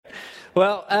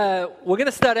We're going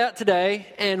to start out today,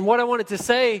 and what I wanted to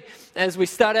say as we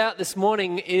start out this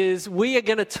morning is we are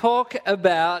going to talk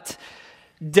about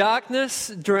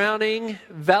darkness, drowning,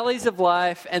 valleys of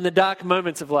life, and the dark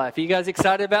moments of life. Are you guys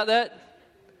excited about that?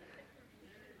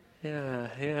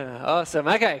 Yeah, awesome.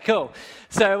 Okay, cool.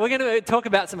 So we're going to talk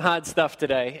about some hard stuff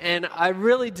today, and I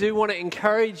really do want to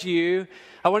encourage you.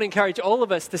 I want to encourage all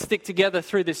of us to stick together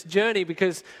through this journey,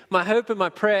 because my hope and my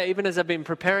prayer, even as I've been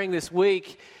preparing this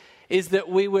week, is that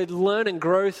we would learn and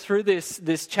grow through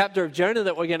this chapter of Jonah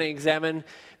that we're going to examine,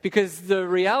 because the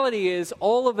reality is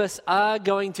all of us are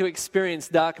going to experience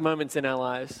dark moments in our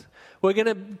lives. We're going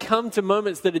to come to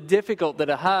moments that are difficult, that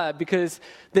are hard, because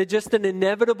they're just an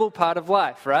inevitable part of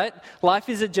life, right? Life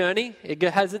is a journey. It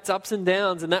has its ups and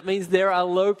downs, and that means there are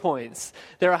low points.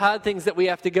 There are hard things that we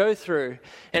have to go through.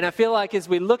 And I feel like as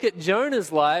we look at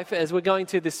Jonah's life, as we're going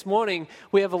to this morning,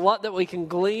 we have a lot that we can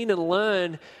glean and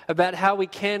learn about how we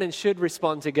can and should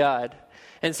respond to God.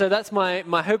 And so that's my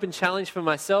hope and challenge for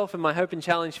myself, and my hope and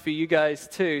challenge for you guys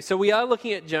too. So we are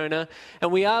looking at Jonah,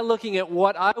 and we are looking at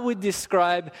what I would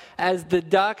describe as the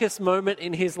darkest moment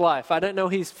in his life. I don't know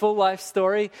his full life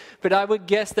story, but I would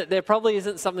guess that there probably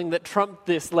isn't something that trumped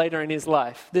this later in his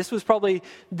life. This was probably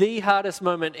the hardest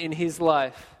moment in his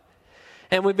life.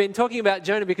 And we've been talking about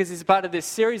Jonah because he's a part of this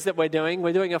series that we're doing.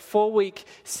 We're doing a 4-week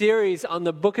series on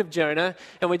the book of Jonah,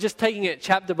 and we're just taking it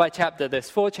chapter by chapter. There's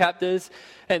 4 chapters,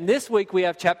 and this week we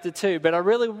have chapter 2. But I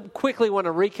really quickly want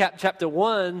to recap chapter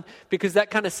 1 because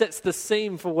that kind of sets the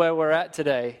scene for where we're at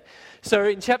today. So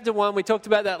in chapter 1, we talked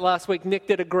about that last week. Nick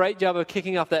did a great job of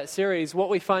kicking off that series. What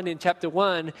we find in chapter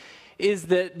 1 is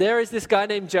that there is this guy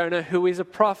named Jonah who is a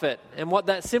prophet. And what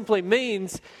that simply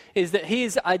means is that he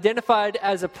is identified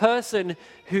as a person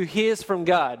who hears from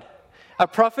God. A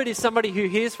prophet is somebody who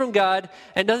hears from God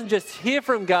and doesn't just hear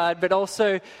from God, but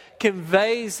also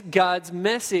conveys God's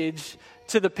message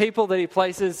to the people that he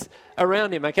places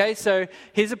around him, okay? So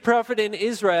he's a prophet in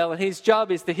Israel, and his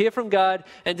job is to hear from God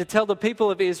and to tell the people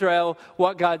of Israel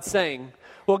what God's saying.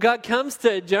 Well, God comes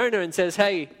to Jonah and says,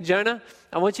 hey, Jonah,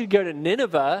 I want you to go to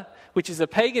Nineveh, which is a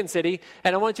pagan city,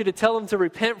 and I want you to tell them to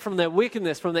repent from their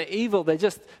wickedness, from their evil. They're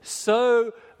just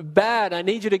so bad. I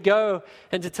need you to go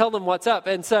and to tell them what's up.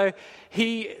 And so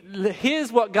he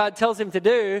hears what God tells him to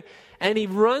do, and he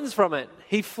runs from it.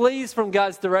 He flees from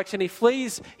God's direction. He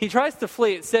tries to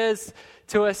flee. It says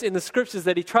to us in the scriptures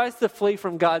that he tries to flee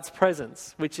from God's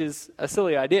presence, which is a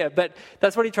silly idea, but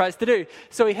that's what he tries to do.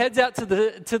 So he heads out to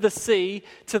the sea,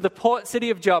 to the port city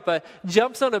of Joppa,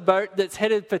 jumps on a boat that's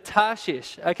headed for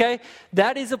Tarshish, okay?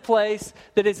 That is a place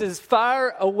that is as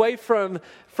far away from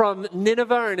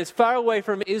Nineveh and as far away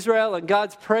from Israel and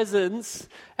God's presence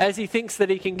as he thinks that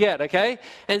he can get, okay?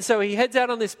 And so he heads out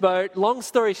on this boat. Long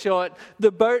story short,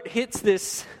 the boat hits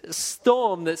this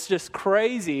storm that's just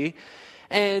crazy,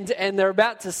 and they're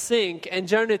about to sink, and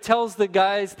Jonah tells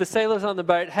the sailors on the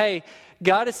boat, hey,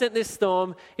 God has sent this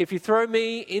storm. If you throw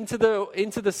me into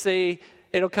the sea,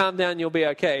 it'll calm down, you'll be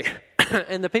okay.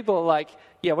 And the people are like,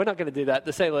 yeah, we're not going to do that,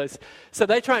 the sailors. So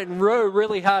they try and row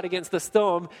really hard against the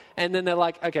storm, and then they're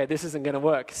like, okay, this isn't going to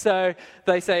work. So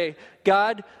they say,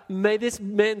 God, may this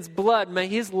man's blood, may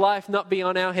his life not be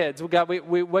on our heads. Well, God,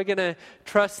 we're going to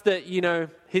trust that,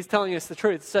 he's telling us the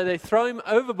truth. So they throw him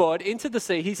overboard into the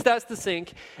sea. He starts to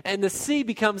sink, and the sea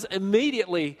becomes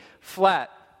immediately flat.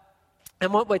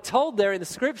 And what we're told there in the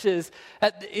scriptures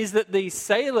is that these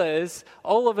sailors,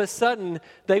 all of a sudden,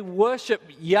 they worship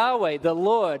Yahweh, the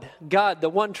Lord, God, the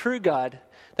one true God.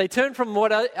 They turn from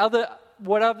what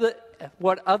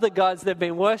other gods they've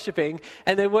been worshiping,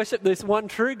 and they worship this one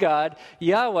true God,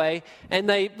 Yahweh, and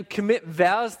they commit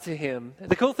vows to him.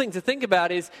 The cool thing to think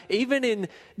about is even in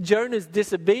Jonah's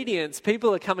disobedience,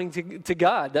 people are coming to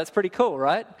God. That's pretty cool,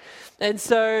 right? And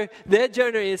so there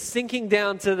Jonah is sinking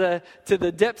down to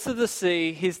the depths of the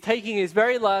sea. He's taking his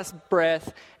very last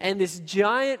breath, and this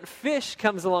giant fish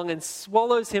comes along and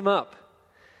swallows him up.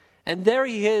 And there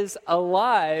he is,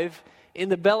 alive in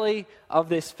the belly of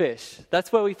this fish.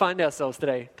 That's where we find ourselves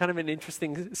today. Kind of an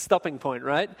interesting stopping point,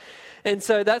 right? And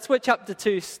so that's where chapter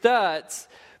 2 starts.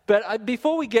 But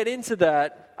before we get into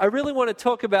that, I really want to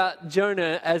talk about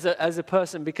Jonah as a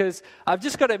person, because I've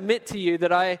just got to admit to you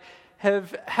that I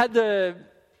have had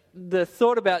the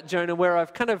thought about Jonah where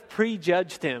I've kind of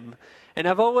prejudged him. And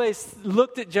I've always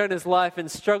looked at Jonah's life and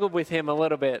struggled with him a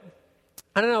little bit.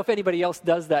 I don't know if anybody else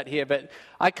does that here, but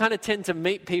I kind of tend to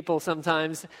meet people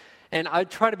sometimes, and I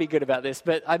try to be good about this,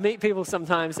 but I meet people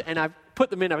sometimes and I put put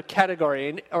them in a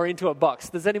category or into a box.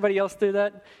 Does anybody else do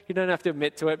that? You don't have to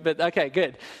admit to it, but okay,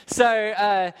 good.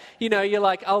 So, you're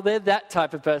like, oh, they're that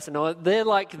type of person, or they're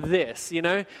like this,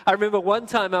 I remember one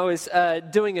time I was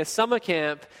doing a summer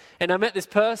camp, and I met this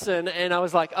person, and I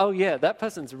was like, oh yeah, that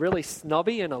person's really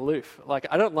snobby and aloof. Like,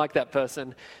 I don't like that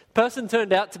person. Person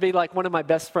turned out to be like one of my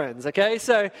best friends, okay?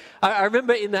 So I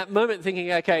remember in that moment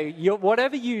thinking, okay,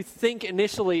 whatever you think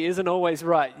initially isn't always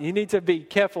right. You need to be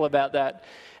careful about that.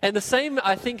 And the same,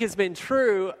 I think, has been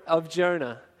true of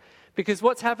Jonah. Because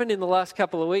what's happened in the last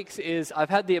couple of weeks is I've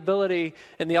had the ability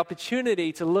and the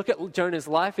opportunity to look at Jonah's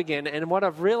life again. And what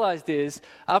I've realized is,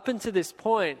 up until this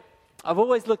point, I've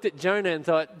always looked at Jonah and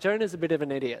thought, Jonah's a bit of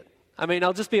an idiot. I mean,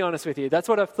 I'll just be honest with you. That's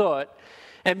what I've thought.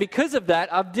 And because of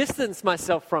that, I've distanced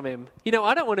myself from him.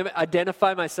 I don't want to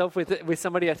identify myself with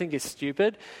somebody I think is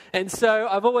stupid. And so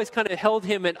I've always kind of held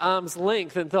him at arm's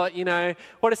length and thought,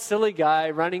 what a silly guy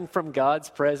running from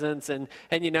God's presence. And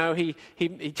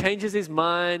he changes his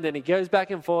mind and he goes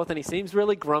back and forth and he seems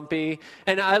really grumpy.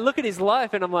 And I look at his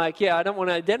life and I'm like, yeah, I don't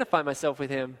want to identify myself with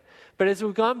him. But as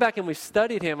we've gone back and we've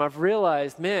studied him, I've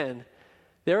realized, man,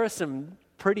 there are some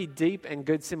pretty deep and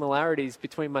good similarities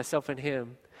between myself and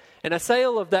him. And I say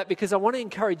all of that because I want to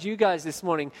encourage you guys this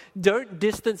morning, don't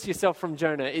distance yourself from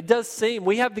Jonah. It does seem,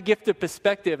 we have the gift of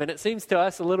perspective, and it seems to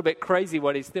us a little bit crazy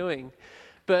what he's doing.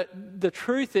 But the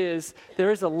truth is,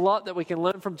 there is a lot that we can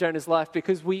learn from Jonah's life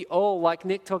because we all, like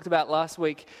Nick talked about last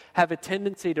week, have a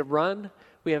tendency to run.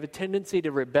 We have a tendency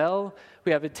to rebel.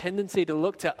 We have a tendency to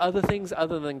look to other things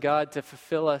other than God to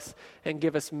fulfill us and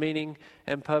give us meaning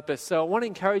and purpose. So I want to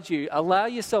encourage you, allow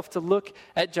yourself to look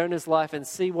at Jonah's life and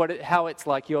see how it's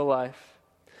like your life.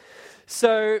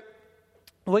 So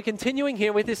we're continuing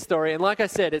here with this story, and like I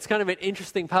said, it's kind of an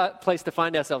interesting place to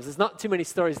find ourselves. There's not too many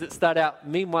stories that start out,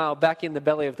 meanwhile, back in the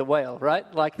belly of the whale, right?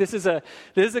 Like, this is a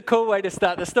cool way to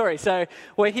start the story. So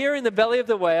we're here in the belly of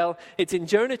the whale. It's in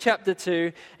Jonah chapter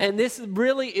 2, and this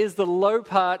really is the low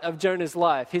part of Jonah's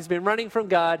life. He's been running from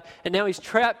God, and now he's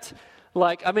trapped.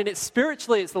 It's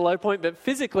spiritually it's the low point, but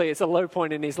physically it's a low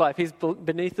point in his life. He's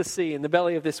beneath the sea in the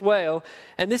belly of this whale,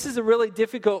 and this is a really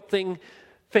difficult thing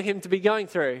for him to be going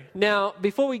through. Now,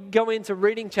 before we go into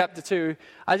reading chapter 2,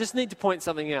 I just need to point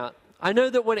something out. I know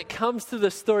that when it comes to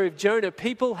the story of Jonah,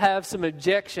 people have some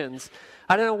objections.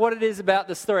 I don't know what it is about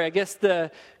the story. I guess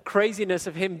the craziness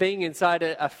of him being inside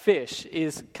a fish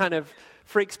is kind of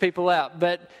freaks people out.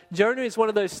 But Jonah is one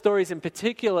of those stories in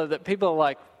particular that people are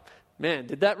like, man,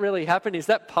 did that really happen? Is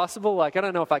that possible? I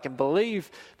don't know if I can believe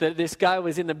that this guy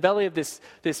was in the belly of this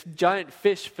giant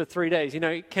fish for 3 days.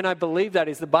 Can I believe that?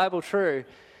 Is the Bible true?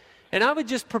 And I would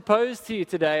just propose to you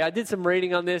today, I did some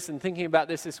reading on this and thinking about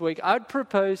this week. I'd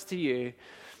propose to you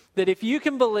that if you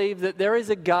can believe that there is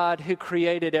a God who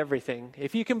created everything,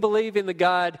 if you can believe in the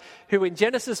God who in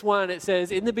Genesis 1 it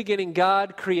says, in the beginning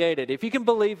God created, if you can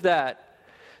believe that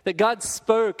God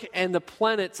spoke and the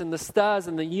planets and the stars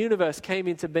and the universe came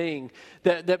into being,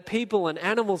 that people and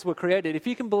animals were created, if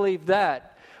you can believe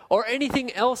that, or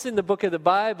anything else in the book of the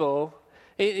Bible,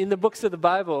 in the books of the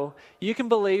Bible, you can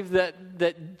believe that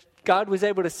God was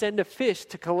able to send a fish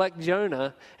to collect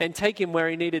Jonah and take him where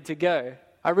he needed to go.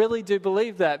 I really do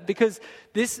believe that because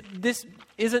this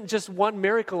isn't just one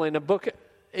miracle in a book.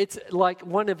 It's like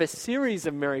one of a series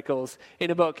of miracles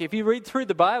in a book. If you read through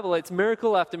the Bible, it's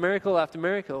miracle after miracle after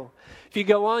miracle. If you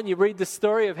go on, you read the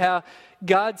story of how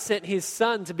God sent his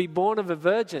son to be born of a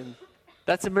virgin.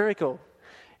 That's a miracle.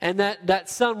 And that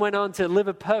son went on to live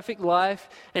a perfect life,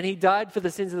 and he died for the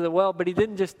sins of the world, but he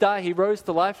didn't just die, he rose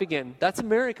to life again. That's a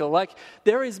miracle.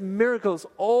 There is miracles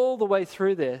all the way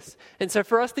through this. And so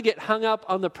for us to get hung up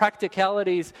on the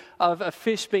practicalities of a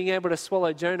fish being able to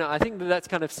swallow Jonah, I think that's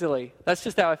kind of silly. That's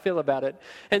just how I feel about it.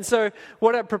 And so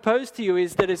what I propose to you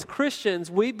is that as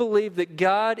Christians, we believe that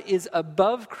God is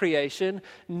above creation,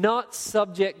 not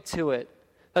subject to it.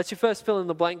 That's your first fill in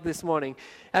the blank this morning.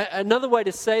 Another way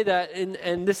to say that,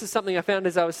 and this is something I found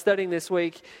as I was studying this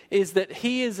week, is that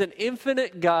he is an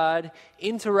infinite God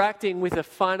interacting with a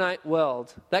finite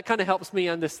world. That kind of helps me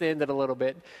understand it a little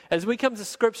bit. As we come to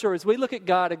Scripture, as we look at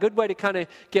God, a good way to kind of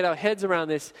get our heads around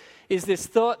this is this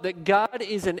thought that God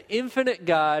is an infinite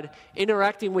God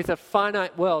interacting with a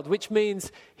finite world, which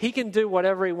means he can do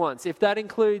whatever he wants. If that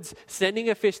includes sending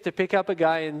a fish to pick up a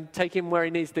guy and take him where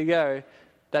he needs to go,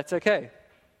 that's okay.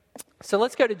 So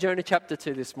let's go to Jonah chapter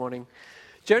 2 this morning.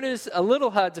 Jonah is a little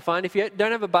hard to find. If you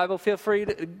don't have a Bible, feel free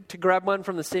to grab one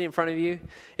from the seat in front of you.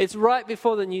 It's right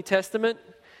before the New Testament,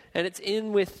 and it's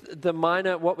in with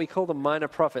what we call the minor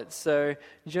prophets. So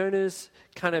Jonah's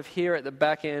kind of here at the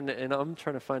back end, and I'm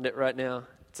trying to find it right now.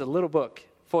 It's a little book,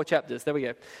 4 chapters. There we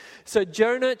go. So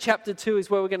Jonah chapter 2 is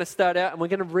where we're going to start out, and we're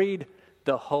going to read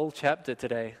the whole chapter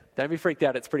today. Don't be freaked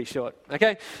out, it's pretty short.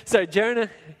 Okay, so Jonah,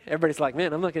 everybody's like,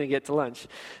 man, I'm not going to get to lunch.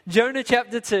 Jonah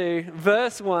chapter 2,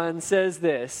 verse 1 says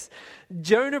this: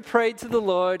 Jonah prayed to the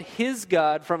Lord, his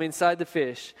God, from inside the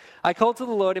fish. I called to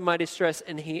the Lord in my distress,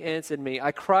 and he answered me.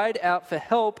 I cried out for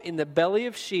help in the belly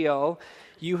of Sheol.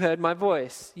 You heard my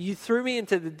voice. You threw me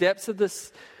into the depths of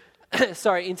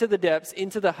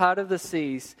into the heart of the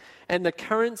seas, and the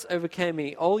currents overcame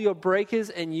me. All your breakers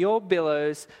and your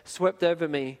billows swept over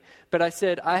me. But I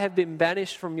said, I have been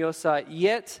banished from your sight,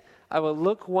 yet I will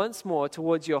look once more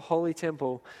towards your holy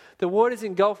temple. The waters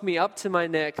engulfed me up to my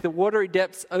neck. The watery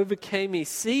depths overcame me.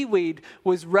 Seaweed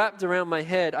was wrapped around my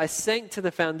head. I sank to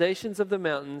the foundations of the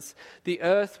mountains. The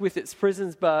earth with its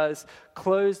prison bars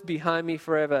closed behind me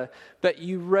forever. But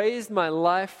you raised my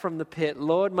life from the pit,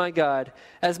 Lord my God.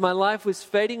 As my life was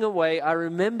fading away, I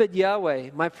remembered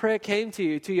Yahweh. My prayer came to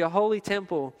you, to your holy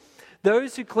temple.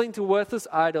 Those who cling to worthless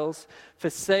idols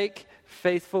forsake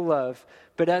faithful love.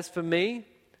 But as for me,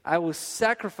 I will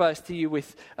sacrifice to you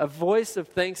with a voice of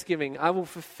thanksgiving. I will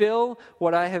fulfill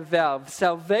what I have vowed.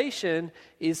 Salvation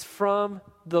is from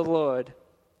the Lord.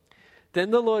 Then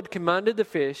the Lord commanded the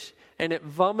fish, and it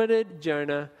vomited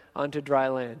Jonah onto dry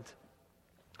land.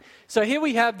 So here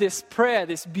we have this prayer,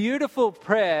 this beautiful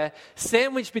prayer,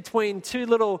 sandwiched between two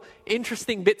little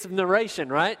interesting bits of narration,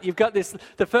 right? You've got this,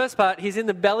 the first part, he's in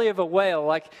the belly of a whale.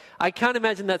 Like, I can't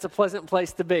imagine that's a pleasant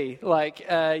place to be. Like,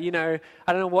 I don't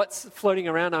know what's floating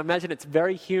around. I imagine it's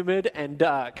very humid and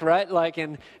dark, right? Like,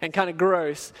 and kind of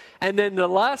gross. And then the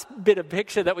last bit of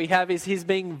picture that we have is he's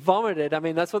being vomited. I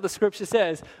mean, that's what the scripture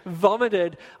says,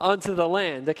 vomited onto the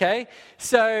land, okay?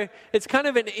 So it's kind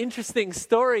of an interesting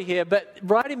story here, but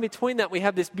right in between that we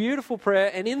have this beautiful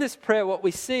prayer, and in this prayer what we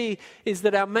see is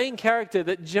that our main character,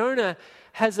 that Jonah,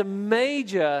 has a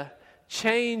major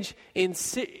change and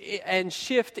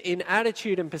shift in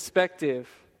attitude and perspective.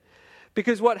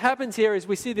 Because what happens here is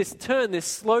we see this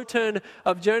slow turn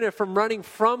of Jonah from running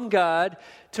from God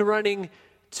to running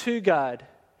to God.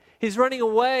 He's running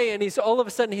away, and all of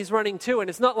a sudden he's running to, and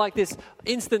it's not like this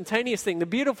instantaneous thing. The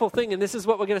beautiful thing, and this is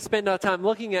what we're going to spend our time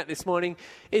looking at this morning,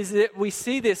 is that we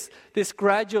see this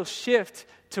gradual shift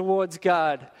towards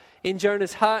God in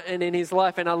Jonah's heart and in his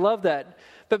life, and I love that.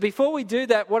 But before we do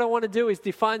that, what I want to do is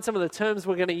define some of the terms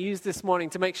we're going to use this morning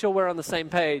to make sure we're on the same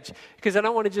page, because I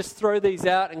don't want to just throw these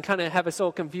out and kind of have us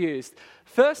all confused.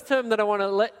 First term that I want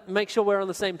to make sure we're on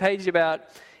the same page about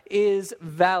is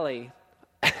valley.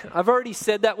 I've already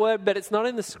said that word, but it's not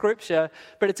in the scripture,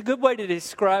 but it's a good way to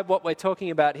describe what we're talking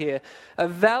about here. A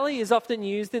valley is often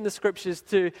used in the scriptures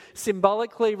to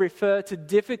symbolically refer to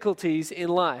difficulties in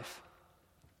life.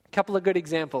 A couple of good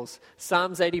examples.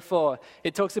 Psalms 84,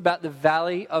 it talks about the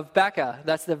valley of Baca.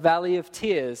 That's the valley of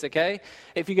tears, okay?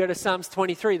 If you go to Psalms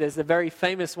 23, there's the very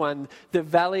famous one, the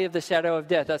valley of the shadow of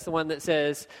death. That's the one that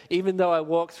says, even though I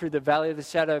walk through the valley of the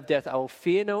shadow of death, I will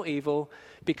fear no evil,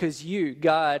 because you,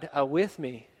 God, are with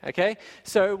me, okay?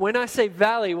 So when I say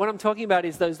valley, what I'm talking about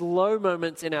is those low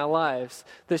moments in our lives,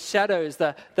 the shadows,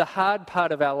 the hard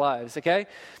part of our lives, okay?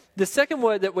 The second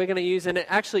word that we're going to use, and it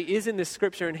actually is in this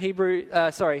scripture in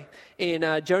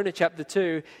Jonah chapter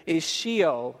 2, is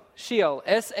Sheol. Sheol,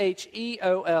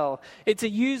 S-H-E-O-L.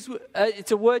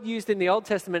 It's a word used in the Old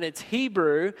Testament. It's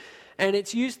Hebrew, and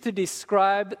it's used to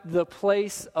describe the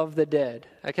place of the dead,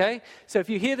 okay? So if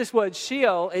you hear this word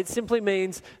Sheol, it simply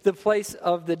means the place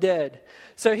of the dead.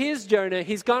 So here's Jonah.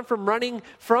 He's gone from running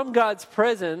from God's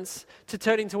presence to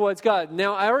turning towards God.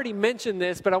 Now, I already mentioned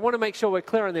this, but I want to make sure we're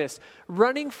clear on this.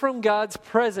 Running from God's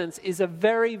presence is a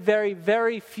very, very,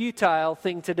 very futile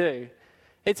thing to do.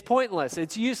 It's pointless.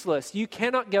 It's useless. You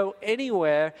cannot go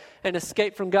anywhere and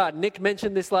escape from God. Nick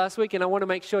mentioned this last week, and I want to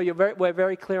make sure we're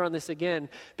very clear on this again.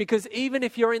 Because even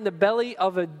if you're in the belly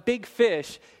of a big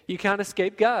fish, you can't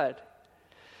escape God.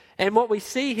 And what we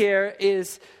see here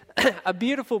is a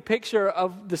beautiful picture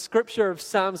of the scripture of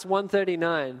Psalms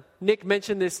 139. Nick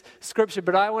mentioned this scripture,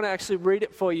 but I want to actually read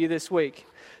it for you this week.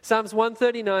 Psalms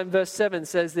 139 verse 7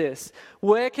 says this: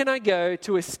 Where can I go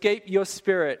to escape your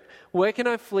spirit? Where can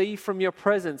I flee from your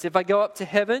presence? If I go up to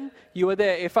heaven, you are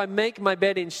there. If I make my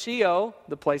bed in Sheol,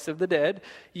 the place of the dead,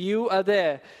 you are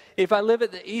there. If I live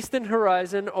at the eastern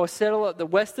horizon or settle at the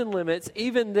western limits,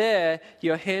 even there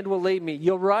your hand will lead me.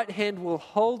 Your right hand will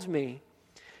hold me.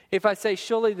 If I say,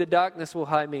 surely the darkness will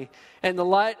hide me, and the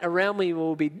light around me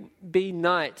will be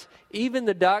night, even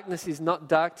the darkness is not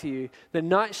dark to you. The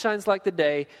night shines like the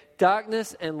day.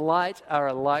 Darkness and light are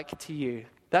alike to you.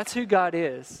 That's who God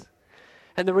is.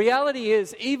 And the reality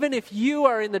is, even if you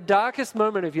are in the darkest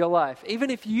moment of your life, even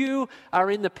if you are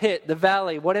in the pit, the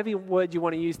valley, whatever word you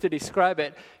want to use to describe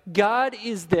it, God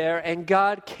is there and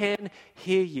God can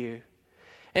hear you.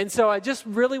 And so I just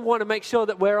really want to make sure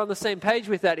that we're on the same page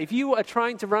with that. If you are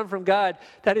trying to run from God,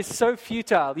 that is so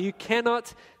futile. You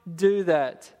cannot do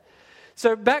that.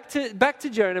 So back to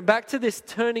Jonah, back to this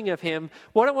turning of him.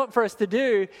 What I want for us to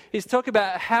do is talk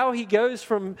about how he goes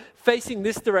from facing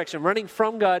this direction, running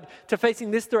from God, to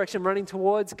facing this direction, running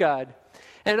towards God.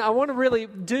 And I want to really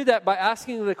do that by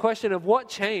asking the question of what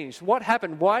changed? What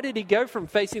happened? Why did he go from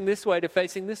facing this way to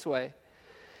facing this way?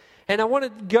 And I want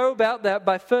to go about that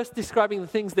by first describing the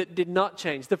things that did not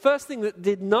change. The first thing that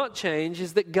did not change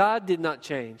is that God did not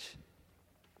change.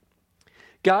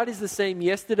 God is the same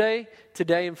yesterday,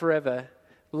 today, and forever.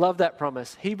 Love that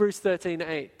promise. Hebrews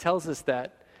 13:8 tells us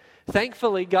that.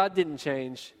 Thankfully, God didn't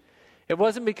change. It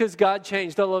wasn't because God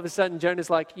changed. All of a sudden, Jonah's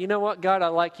like, you know what, God, I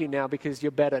like you now because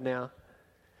you're better now.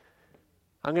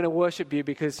 I'm going to worship you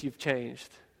because you've changed.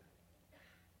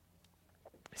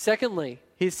 Secondly,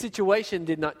 his situation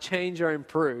did not change or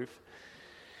improve.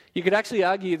 You could actually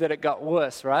argue that it got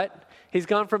worse, right? He's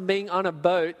gone from being on a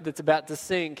boat that's about to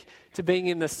sink to being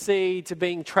in the sea to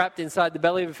being trapped inside the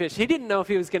belly of a fish. He didn't know if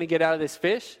he was going to get out of this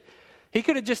fish. He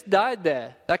could have just died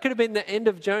there. That could have been the end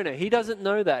of Jonah. He doesn't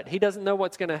know that. He doesn't know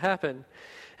what's going to happen.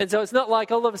 And so it's not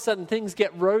like all of a sudden things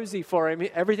get rosy for him.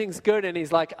 Everything's good and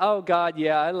he's like, oh God,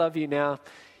 yeah, I love you now.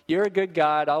 You're a good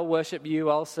God. I'll worship you.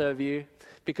 I'll serve you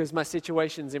because my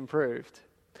situation's improved.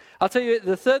 I'll tell you,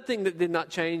 the third thing that did not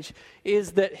change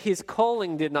is that his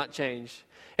calling did not change.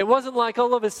 It wasn't like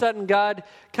all of a sudden God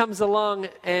comes along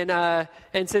and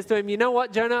says to him, you know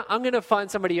what, Jonah, I'm going to find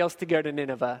somebody else to go to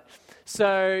Nineveh.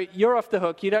 So you're off the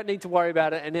hook. You don't need to worry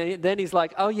about it. And then he's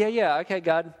like, oh, yeah, okay,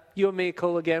 God, you and me are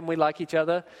cool again. We like each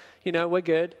other. You know, we're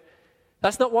good.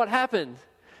 That's not what happened.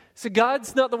 So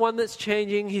God's not the one that's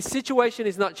changing. His situation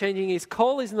is not changing. His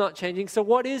call is not changing. So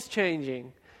what is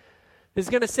changing? This is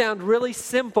going to sound really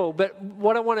simple, but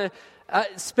what I want to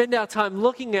spend our time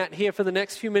looking at here for the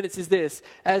next few minutes is this.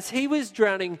 As he was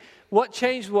drowning, what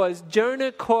changed was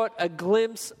Jonah caught a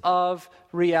glimpse of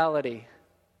reality.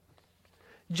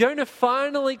 Jonah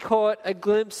finally caught a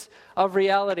glimpse of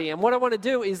reality. And what I want to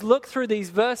do is look through these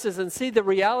verses and see the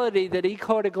reality that he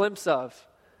caught a glimpse of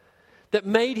that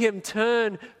made him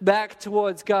turn back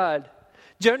towards God.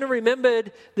 Jonah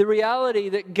remembered the reality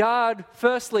that God,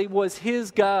 firstly, was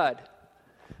his God.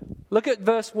 Look at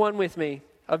verse 1 with me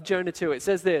of Jonah 2. It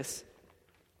says this: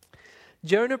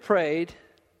 Jonah prayed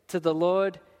to the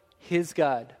Lord his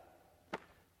God.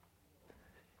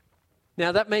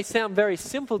 Now that may sound very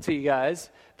simple to you guys,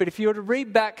 but if you were to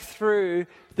read back through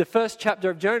the first chapter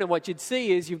of Jonah, what you'd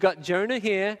see is you've got Jonah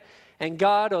here and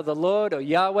God or the Lord or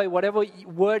Yahweh, whatever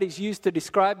word is used to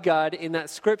describe God in that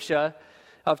scripture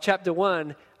of chapter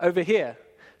 1 over here.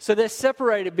 So they're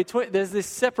separated there's this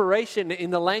separation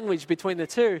in the language between the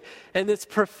two, and it's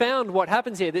profound what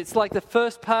happens here. It's like the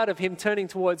first part of him turning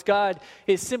towards God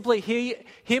is simply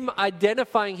him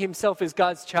identifying himself as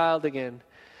God's child again.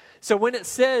 So when it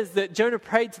says that Jonah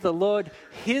prayed to the Lord,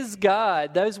 his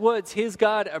God, those words, his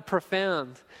God, are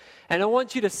profound. And I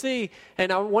want you to see,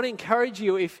 and I want to encourage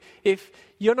you, if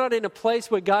you're not in a place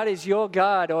where God is your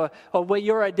God or where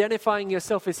you're identifying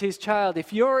yourself as his child,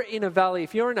 if you're in a valley,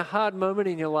 if you're in a hard moment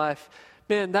in your life,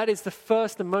 man, that is the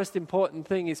first and most important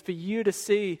thing, is for you to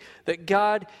see that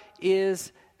God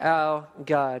is our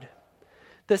God.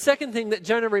 The second thing that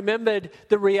Jonah remembered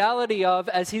the reality of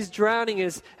as he's drowning,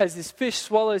 as this fish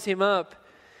swallows him up,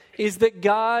 is that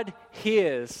God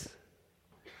hears.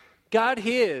 God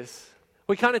hears.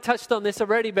 We kind of touched on this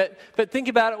already, but think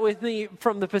about it with me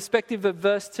from the perspective of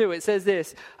verse 2. It says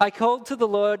this: I called to the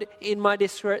Lord in my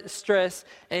distress,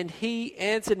 and he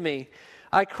answered me.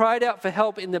 I cried out for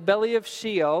help in the belly of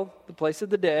Sheol, the place of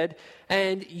the dead,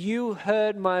 and you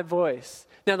heard my voice.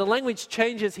 Now the language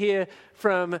changes here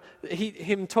from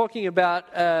him talking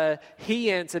about he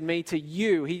answered me to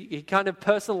you. He kind of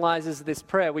personalizes this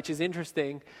prayer, which is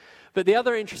interesting. But the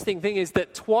other interesting thing is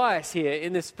that twice here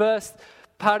in this first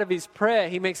part of his prayer,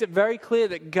 he makes it very clear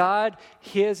that God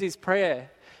hears his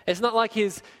prayer. It's not like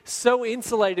he's so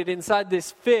insulated inside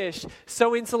this fish,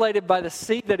 so insulated by the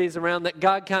sea that is around, that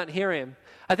God can't hear him.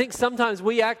 I think sometimes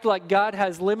we act like God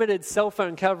has limited cell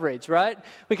phone coverage, right?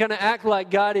 We kind of act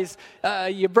like God is,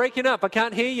 you're breaking up, I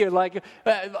can't hear you, like,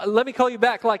 let me call you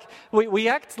back. Like, we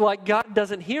act like God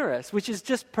doesn't hear us, which is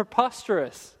just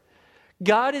preposterous.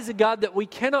 God is a God that we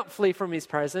cannot flee from his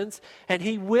presence, and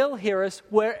he will hear us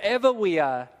wherever we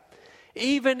are.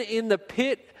 Even in the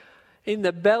pit, in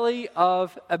the belly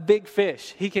of a big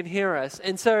fish, he can hear us.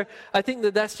 And so I think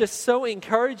that that's just so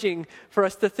encouraging for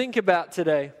us to think about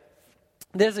today.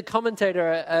 There's a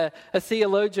commentator, a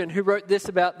theologian, who wrote this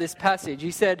about this passage. He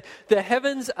said, the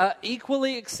heavens are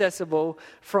equally accessible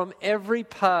from every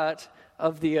part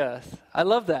of the earth. I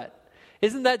love that.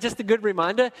 Isn't that just a good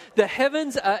reminder? The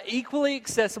heavens are equally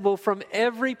accessible from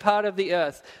every part of the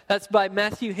earth. That's by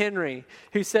Matthew Henry,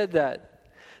 who said that.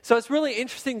 So it's really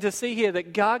interesting to see here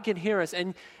that God can hear us.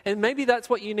 And maybe that's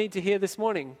what you need to hear this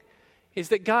morning, is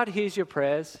that God hears your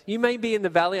prayers. You may be in the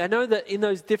valley. I know that in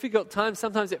those difficult times,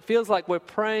 sometimes it feels like we're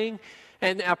praying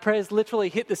and our prayers literally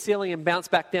hit the ceiling and bounce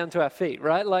back down to our feet,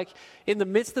 right? Like in the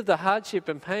midst of the hardship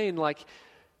and pain, like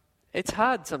it's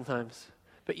hard sometimes.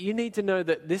 But you need to know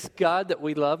that this God that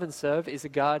we love and serve is a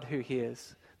God who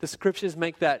hears. The scriptures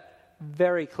make that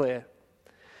very clear.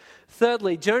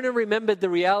 Thirdly, Jonah remembered the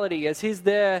reality as he's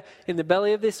there in the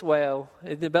belly of this whale,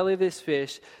 in the belly of this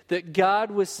fish, that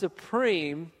God was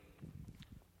supreme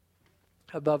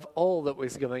above all that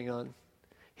was going on.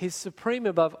 He's supreme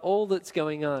above all that's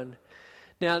going on.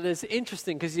 Now, there's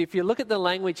interesting, because if you look at the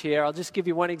language here, I'll just give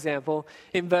you one example.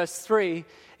 In verse 3,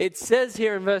 it says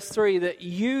here in verse 3 that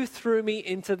you threw me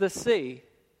into the sea.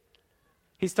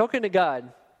 He's talking to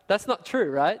God. That's not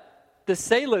true, right? The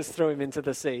sailors threw him into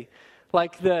the sea.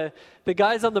 Like the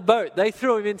guys on the boat, they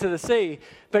threw him into the sea.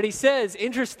 But he says,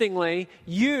 interestingly,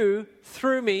 you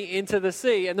threw me into the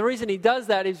sea. And the reason he does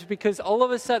that is because all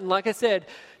of a sudden, like I said,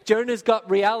 Jonah's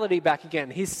got reality back again.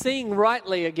 He's seeing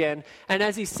rightly again. And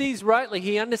as he sees rightly,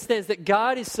 he understands that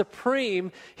God is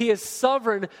supreme. He is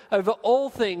sovereign over all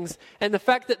things. And the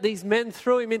fact that these men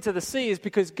threw him into the sea is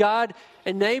because God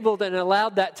enabled and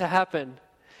allowed that to happen.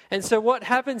 And so what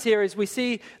happens here is we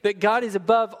see that God is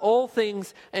above all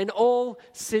things and all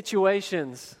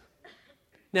situations.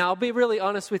 Now, I'll be really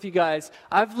honest with you guys.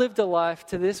 I've lived a life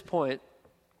to this point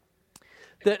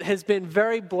that has been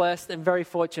very blessed and very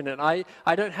fortunate.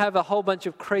 I don't have a whole bunch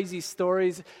of crazy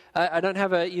stories. I don't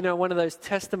have one of those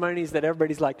testimonies that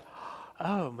everybody's like,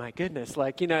 oh my goodness,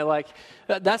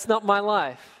 that's not my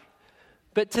life.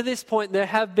 But to this point, there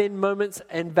have been moments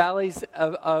and valleys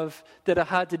of that are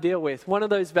hard to deal with. One of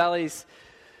those valleys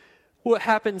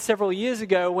happened several years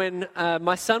ago when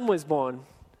my son was born.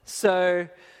 So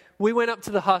we went up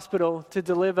to the hospital to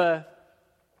deliver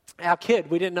our kid.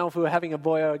 We didn't know if we were having a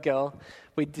boy or a girl.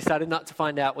 We decided not to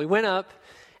find out. We went up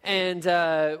and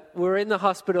we were in the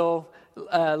hospital.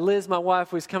 Liz, my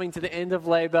wife, was coming to the end of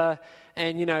labor,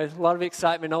 and a lot of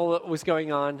excitement, all that was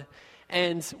going on.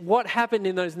 And what happened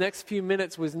in those next few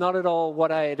minutes was not at all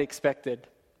what I had expected.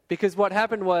 Because what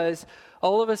happened was,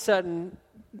 all of a sudden,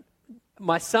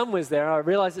 my son was there. I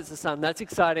realized it's a son. That's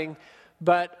exciting.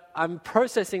 But I'm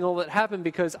processing all that happened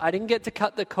because I didn't get to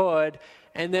cut the cord.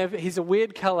 And he's a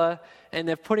weird color. And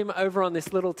they've put him over on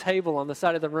this little table on the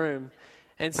side of the room.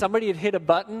 And somebody had hit a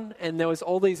button, and there was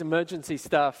all these emergency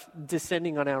stuff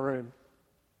descending on our room.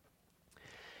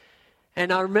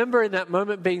 And I remember in that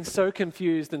moment being so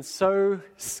confused and so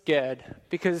scared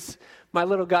because my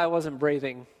little guy wasn't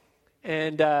breathing.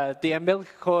 And the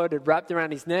umbilical cord had wrapped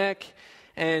around his neck,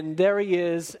 and there he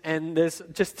is, and there's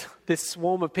just this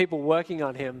swarm of people working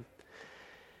on him.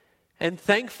 And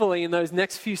thankfully, in those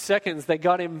next few seconds, they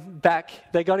got him back,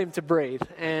 they got him to breathe.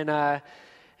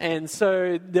 And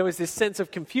so there was this sense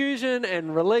of confusion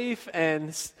and relief,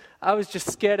 and I was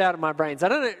just scared out of my brains.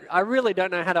 I really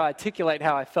don't know how to articulate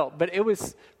how I felt, but it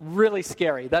was really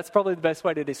scary. That's probably the best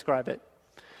way to describe it.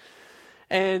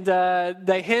 And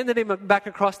they handed him back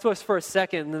across to us for a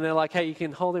second, and they're like, hey, you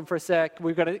can hold him for a sec.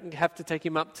 Have to take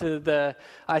him up to the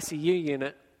ICU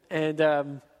unit.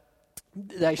 And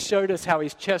they showed us how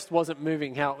his chest wasn't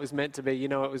moving how it was meant to be.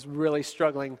 It was really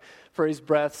struggling for his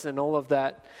breaths and all of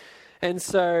that. And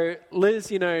so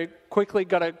Liz, quickly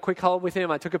got a quick hold with him.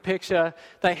 I took a picture.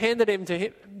 They handed him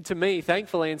to me,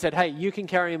 thankfully, and said, hey, you can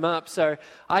carry him up. So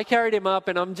I carried him up,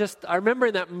 and I remember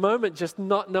in that moment just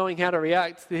not knowing how to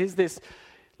react. Here's this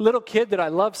little kid that I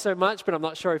love so much, but I'm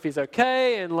not sure if he's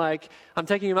okay. And I'm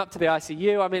taking him up to the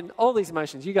ICU. I mean, all these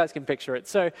emotions, you guys can picture it.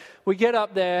 So we get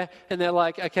up there, and they're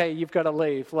like, okay, you've got to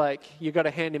leave. You've got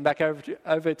to hand him back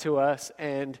over to us,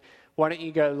 and why don't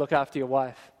you go look after your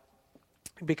wife?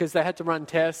 Because they had to run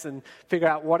tests and figure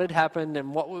out what had happened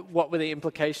and what were the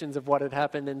implications of what had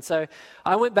happened. And so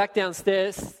I went back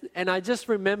downstairs, and I just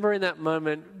remember in that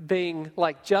moment being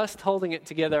just holding it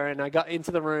together, and I got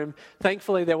into the room.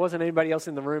 Thankfully, there wasn't anybody else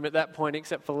in the room at that point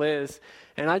except for Liz.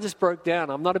 And I just broke down.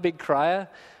 I'm not a big crier,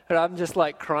 but I'm just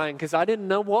crying because I didn't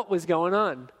know what was going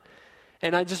on.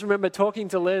 And I just remember talking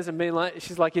to Liz and being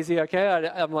she's like, is he okay?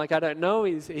 I'm like, I don't know.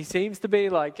 He seems to be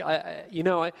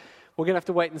we're going to have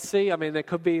to wait and see. I mean, there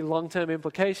could be long-term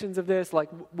implications of this.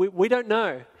 We don't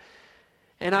know.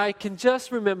 And I can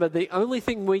just remember the only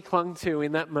thing we clung to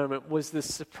in that moment was the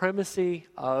supremacy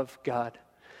of God.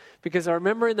 Because I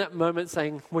remember in that moment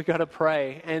saying, we got to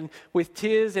pray. And with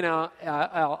tears in our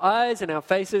eyes and our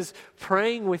faces,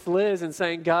 praying with Liz and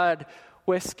saying, God,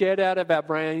 we're scared out of our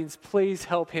brains. Please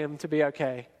help him to be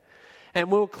okay. And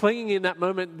we were clinging in that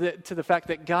moment to the fact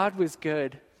that God was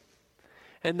good.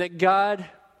 And that God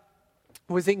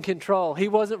was in control. He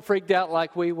wasn't freaked out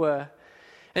like we were.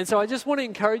 And so I just want to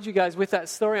encourage you guys with that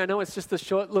story. I know it's just a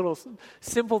short little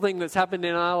simple thing that's happened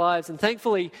in our lives. And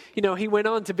thankfully, he went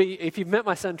on to be, if you've met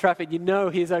my son Trafford,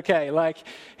 he's okay. Like,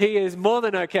 he is more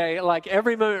than okay. Like,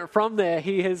 every moment from there,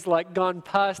 he has gone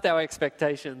past our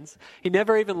expectations. He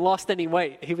never even lost any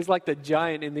weight. He was like the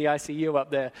giant in the ICU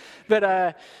up there.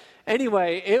 But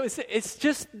anyway, it's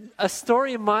just a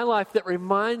story in my life that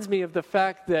reminds me of the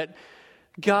fact that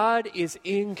God is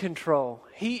in control.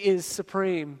 He is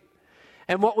supreme.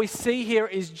 And what we see here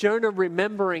is Jonah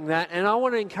remembering that. And I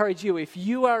want to encourage you, if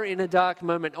you are in a dark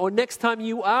moment, or next time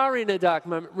you are in a dark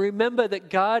moment, remember that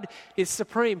God is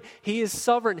supreme. He is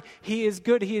sovereign. He is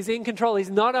good. He is in control. He's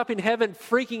not up in heaven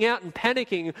freaking out and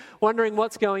panicking, wondering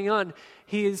what's going on.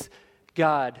 He is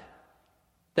God.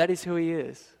 That is who he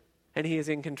is. And he is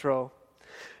in control.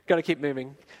 Got to keep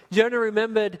moving. Jonah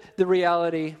remembered the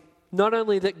reality, not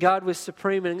only that God was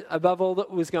supreme and above all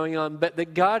that was going on, but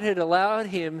that God had allowed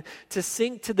him to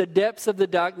sink to the depths of the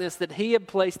darkness that he had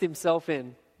placed himself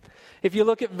in. If you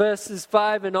look at verses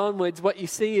 5 and onwards, what you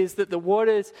see is that the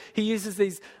waters, he uses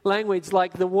these language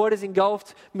like, the waters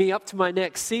engulfed me up to my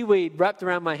neck, seaweed wrapped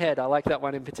around my head. I like that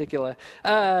one in particular.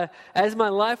 As my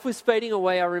life was fading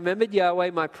away, I remembered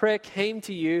Yahweh, my prayer came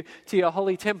to you, to your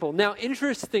holy temple. Now,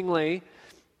 interestingly,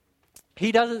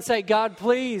 he doesn't say, God,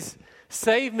 please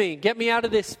save me, get me out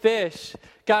of this fish.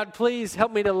 God, please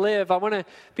help me to live. I want to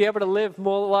be able to live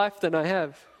more life than I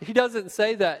have. He doesn't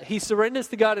say that. He surrenders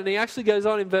to God, and he actually goes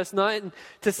on in verse 9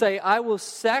 to say, I will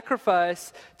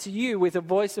sacrifice to you with a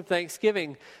voice of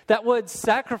thanksgiving. That word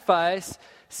sacrifice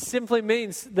simply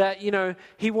means that,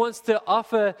 he wants to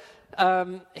offer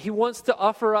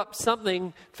up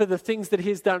something for the things that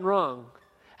he's done wrong.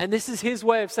 And this is his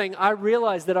way of saying, I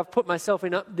realize that I've put myself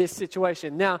in this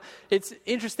situation. Now, it's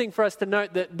interesting for us to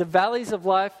note that the valleys of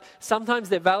life, sometimes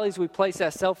they're valleys we place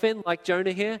ourselves in, like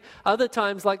Jonah here. Other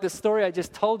times, like the story I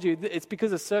just told you, it's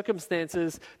because of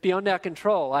circumstances beyond our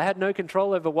control. I had no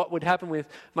control over what would happen with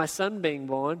my son being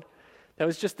born. That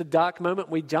was just a dark moment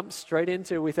we jumped straight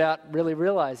into without really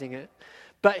realizing it.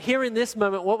 But here in this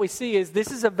moment, what we see is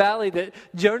this is a valley that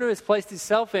Jonah has placed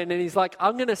himself in, and he's like,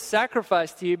 I'm going to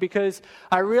sacrifice to you because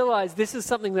I realize this is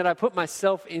something that I put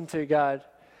myself into, God.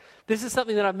 This is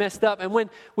something that I've messed up. And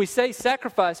when we say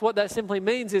sacrifice, what that simply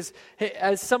means is,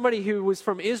 as somebody who was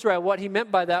from Israel, what he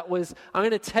meant by that was, I'm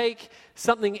going to take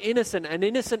something innocent, an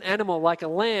innocent animal like a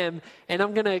lamb, and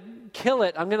I'm going to kill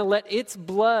it. I'm going to let its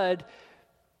blood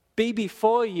be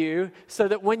before you so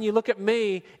that when you look at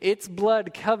me, its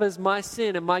blood covers my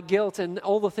sin and my guilt and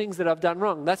all the things that I've done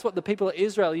wrong. That's what the people of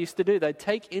Israel used to do. They'd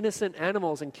take innocent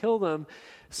animals and kill them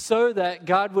so that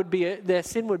their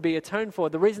sin would be atoned for.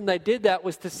 The reason they did that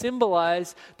was to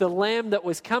symbolize the lamb that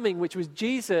was coming, which was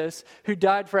Jesus, who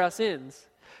died for our sins,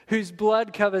 whose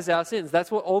blood covers our sins.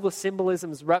 That's what all the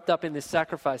symbolism is wrapped up in this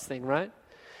sacrifice thing, right?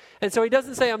 And so he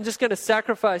doesn't say, I'm just going to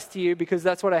sacrifice to you because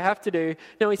that's what I have to do.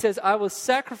 No, he says, I will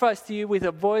sacrifice to you with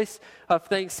a voice of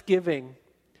thanksgiving.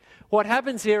 What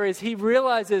happens here is he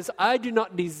realizes, I do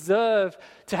not deserve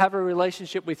to have a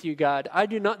relationship with you, God. I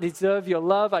do not deserve your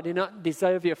love. I do not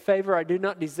deserve your favor. I do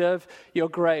not deserve your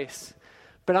grace.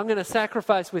 But I'm going to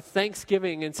sacrifice with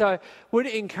thanksgiving. And so I would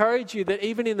encourage you that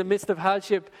even in the midst of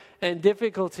hardship and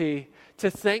difficulty,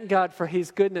 to thank God for his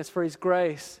goodness, for his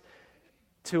grace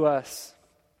to us.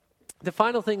 The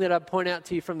final thing that I'd point out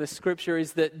to you from the scripture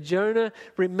is that Jonah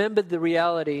remembered the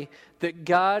reality that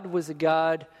God was a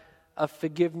God of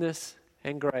forgiveness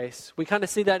and grace. We kind of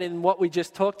see that in what we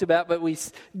just talked about, but we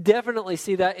definitely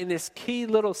see that in this key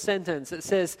little sentence. It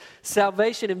says,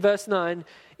 salvation in verse 9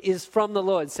 is from the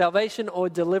Lord. Salvation or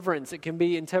deliverance. It can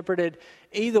be interpreted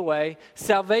either way.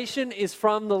 Salvation is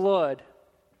from the Lord.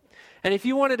 And if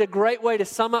you wanted a great way to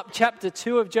sum up chapter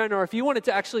 2 of Jonah, or if you wanted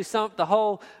to actually sum up the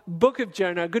whole book of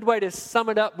Jonah, a good way to sum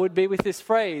it up would be with this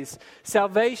phrase,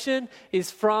 salvation is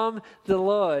from the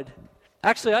Lord.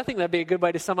 Actually, I think that'd be a good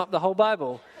way to sum up the whole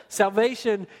Bible.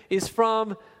 Salvation is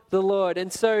from the Lord.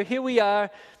 And so here we are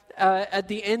at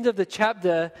the end of the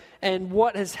chapter, and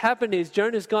what has happened is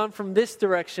Jonah's gone from this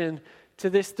direction to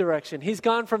this direction. He's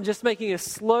gone from just making a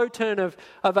slow turn of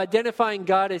identifying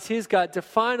God as his God to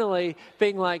finally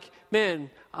being like,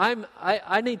 man,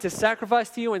 I need to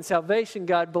sacrifice to you, and salvation,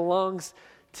 God, belongs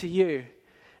to you.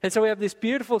 And so we have this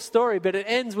beautiful story, but it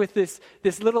ends with this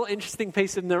little interesting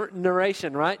piece of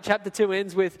narration, right? Chapter 2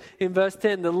 ends with, in verse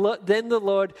 10, then the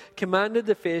Lord commanded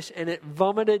the fish, and it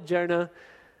vomited Jonah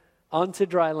onto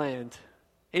dry land.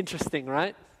 Interesting,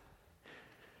 right?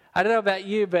 I don't know about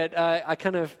you, but I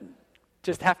kind of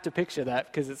just have to picture that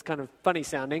because it's kind of funny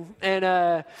sounding.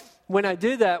 And when I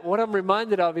do that, what I'm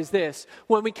reminded of is this.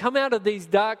 When we come out of these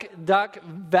dark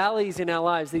valleys in our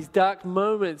lives, these dark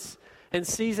moments and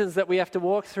seasons that we have to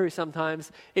walk through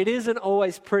sometimes, it isn't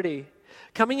always pretty.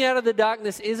 Coming out of the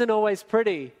darkness isn't always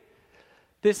pretty.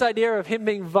 This idea of him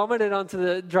being vomited onto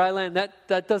the dry land,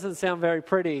 that doesn't sound very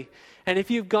pretty. And if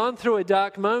you've gone through a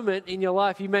dark moment in your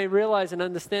life, you may realize and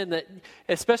understand that,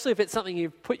 especially if it's something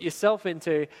you've put yourself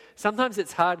into, sometimes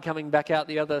it's hard coming back out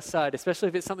the other side, especially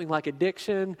if it's something like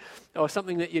addiction or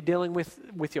something that you're dealing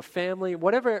with your family,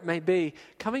 whatever it may be.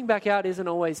 Coming back out isn't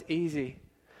always easy.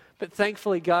 But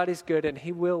thankfully, God is good and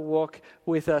he will walk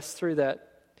with us through that.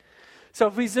 So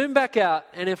if we zoom back out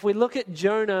and if we look at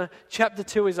Jonah chapter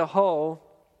 2 as a whole,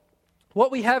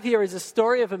 what we have here is a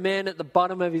story of a man at the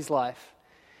bottom of his life,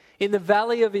 in the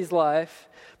valley of his life.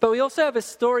 But we also have a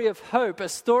story of hope, a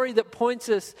story that points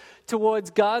us towards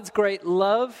God's great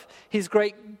love, his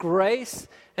great grace,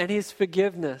 and his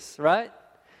forgiveness, right?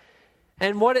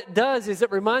 And what it does is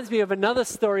it reminds me of another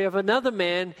story of another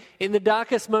man in the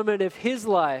darkest moment of his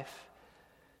life,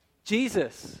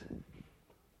 Jesus.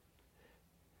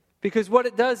 Because what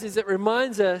it does is it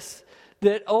reminds us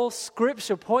that all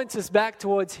Scripture points us back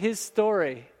towards his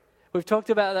story. We've talked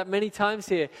about that many times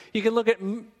here. You can look at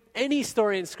any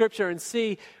story in Scripture and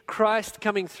see Christ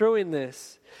coming through in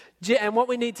this. And what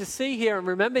we need to see here and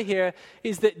remember here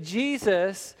is that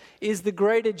Jesus is the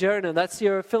greater Jonah. That's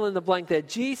your fill in the blank there.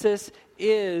 Jesus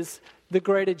is the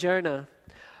greater Jonah.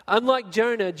 Unlike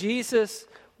Jonah, Jesus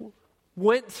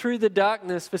went through the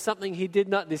darkness for something he did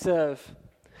not deserve.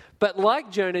 But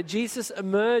like Jonah, Jesus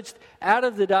emerged out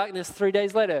of the darkness 3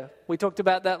 days later. We talked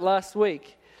about that last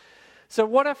week. So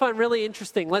what I find really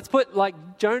interesting, let's put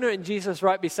like Jonah and Jesus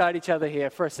right beside each other here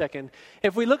for a second.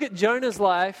 If we look at Jonah's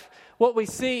life, what we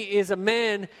see is a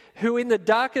man who in the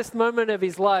darkest moment of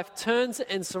his life turns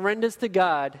and surrenders to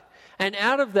God. And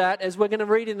out of that, as we're going to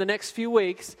read in the next few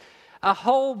weeks, a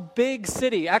whole big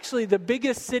city, actually the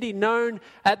biggest city known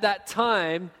at that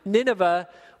time, Nineveh,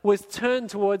 was turned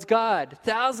towards God.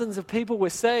 Thousands of people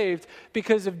were saved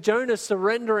because of Jonah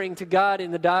surrendering to God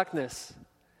in the darkness.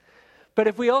 But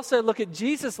if we also look at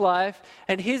Jesus' life,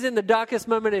 and he's in the darkest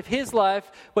moment of his life,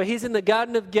 where he's in the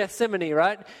Garden of Gethsemane,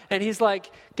 right? And he's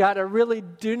like, God, I really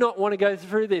do not want to go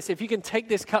through this. If you can take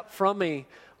this cup from me,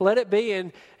 let it be.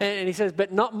 And he says,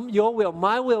 but not your will,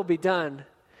 my will be done.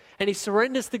 And he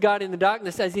surrenders to God in the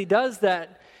darkness. As he does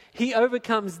that, he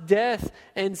overcomes death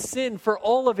and sin for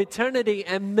all of eternity,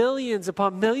 and millions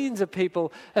upon millions of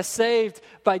people are saved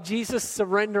by Jesus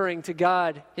surrendering to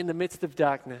God in the midst of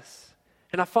darkness.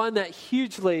 And I find that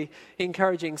hugely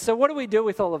encouraging. So what do we do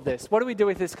with all of this? What do we do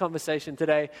with this conversation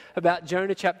today about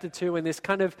Jonah chapter 2 and this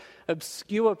kind of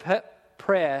obscure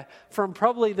prayer from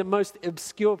probably the most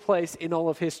obscure place in all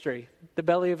of history, the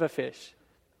belly of a fish?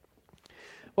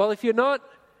 Well, if you're not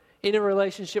in a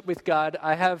relationship with God,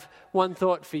 I have one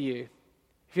thought for you.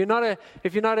 If you're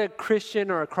not a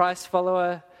Christian or a Christ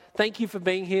follower, thank you for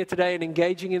being here today and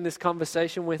engaging in this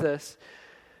conversation with us.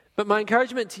 But my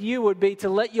encouragement to you would be to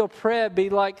let your prayer be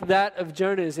like that of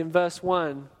Jonah's in verse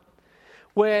 1,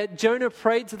 where Jonah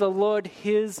prayed to the Lord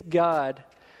his God.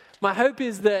 My hope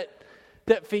is that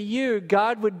for you,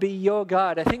 God would be your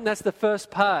God. I think that's the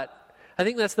first part. I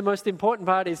think that's the most important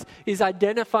part is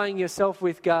identifying yourself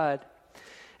with God.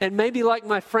 And maybe like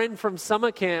my friend from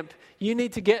summer camp, you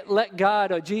need to let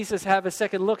God or Jesus have a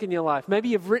second look in your life. Maybe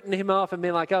you've written him off and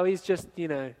been like, oh, he's just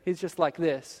like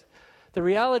this. The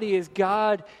reality is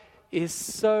God is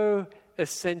so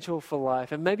essential for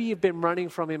life. And maybe you've been running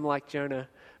from him like Jonah.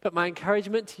 But my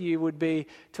encouragement to you would be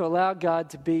to allow God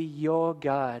to be your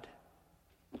God.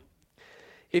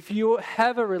 If you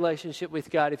have a relationship with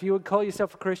God, if you would call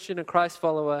yourself a Christian, a Christ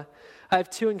follower, I have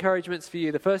two encouragements for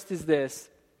you. The first is this.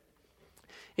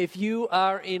 If you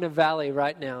are in a valley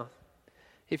right now,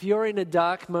 if you're in a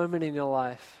dark moment in your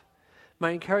life,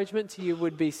 my encouragement to you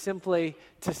would be simply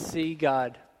to see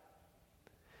God.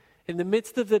 In the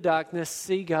midst of the darkness,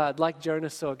 see God like Jonah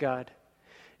saw God.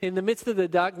 In the midst of the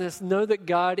darkness, know that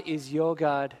God is your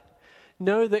God.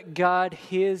 Know that God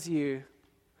hears you.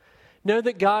 Know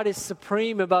that God is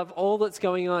supreme above all that's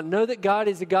going on. Know that God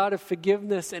is a God of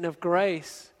forgiveness and of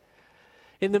grace.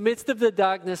 In the midst of the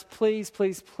darkness, please,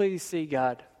 please, please see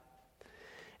God.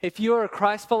 If you are a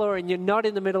Christ follower and you're not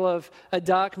in the middle of a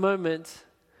dark moment,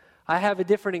 I have a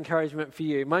different encouragement for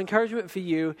you. My encouragement for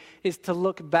you is to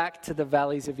look back to the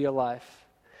valleys of your life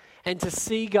and to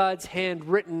see God's hand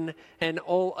written and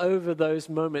all over those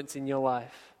moments in your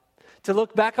life. To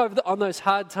look back on those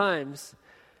hard times,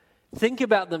 think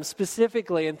about them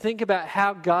specifically and think about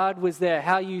how God was there,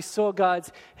 how you saw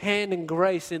God's hand and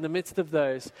grace in the midst of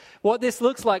those. What this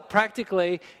looks like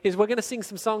practically is we're going to sing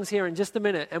some songs here in just a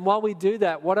minute. And while we do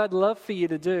that, what I'd love for you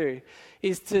to do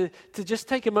is to just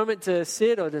take a moment to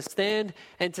sit or to stand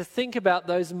and to think about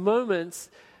those moments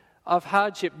of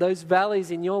hardship, those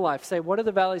valleys in your life. Say, what are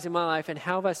the valleys in my life and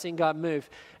how have I seen God move?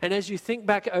 And as you think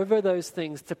back over those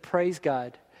things, to praise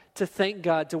God, to thank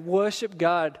God, to worship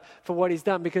God for what He's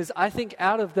done. Because I think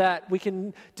out of that, we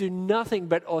can do nothing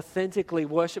but authentically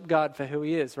worship God for who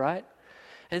He is, right?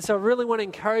 And so I really want to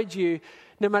encourage you,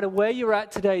 no matter where you're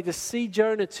at today, to see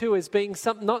Jonah 2 as being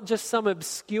not just some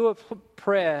obscure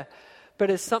prayer, but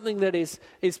as something that is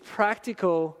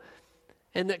practical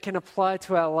and that can apply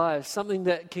to our lives, something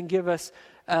that can give us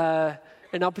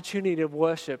an opportunity to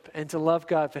worship and to love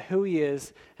God for who He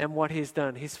is and what He's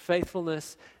done, His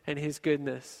faithfulness and His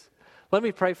goodness. Let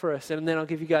me pray for us, and then I'll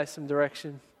give you guys some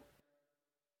direction.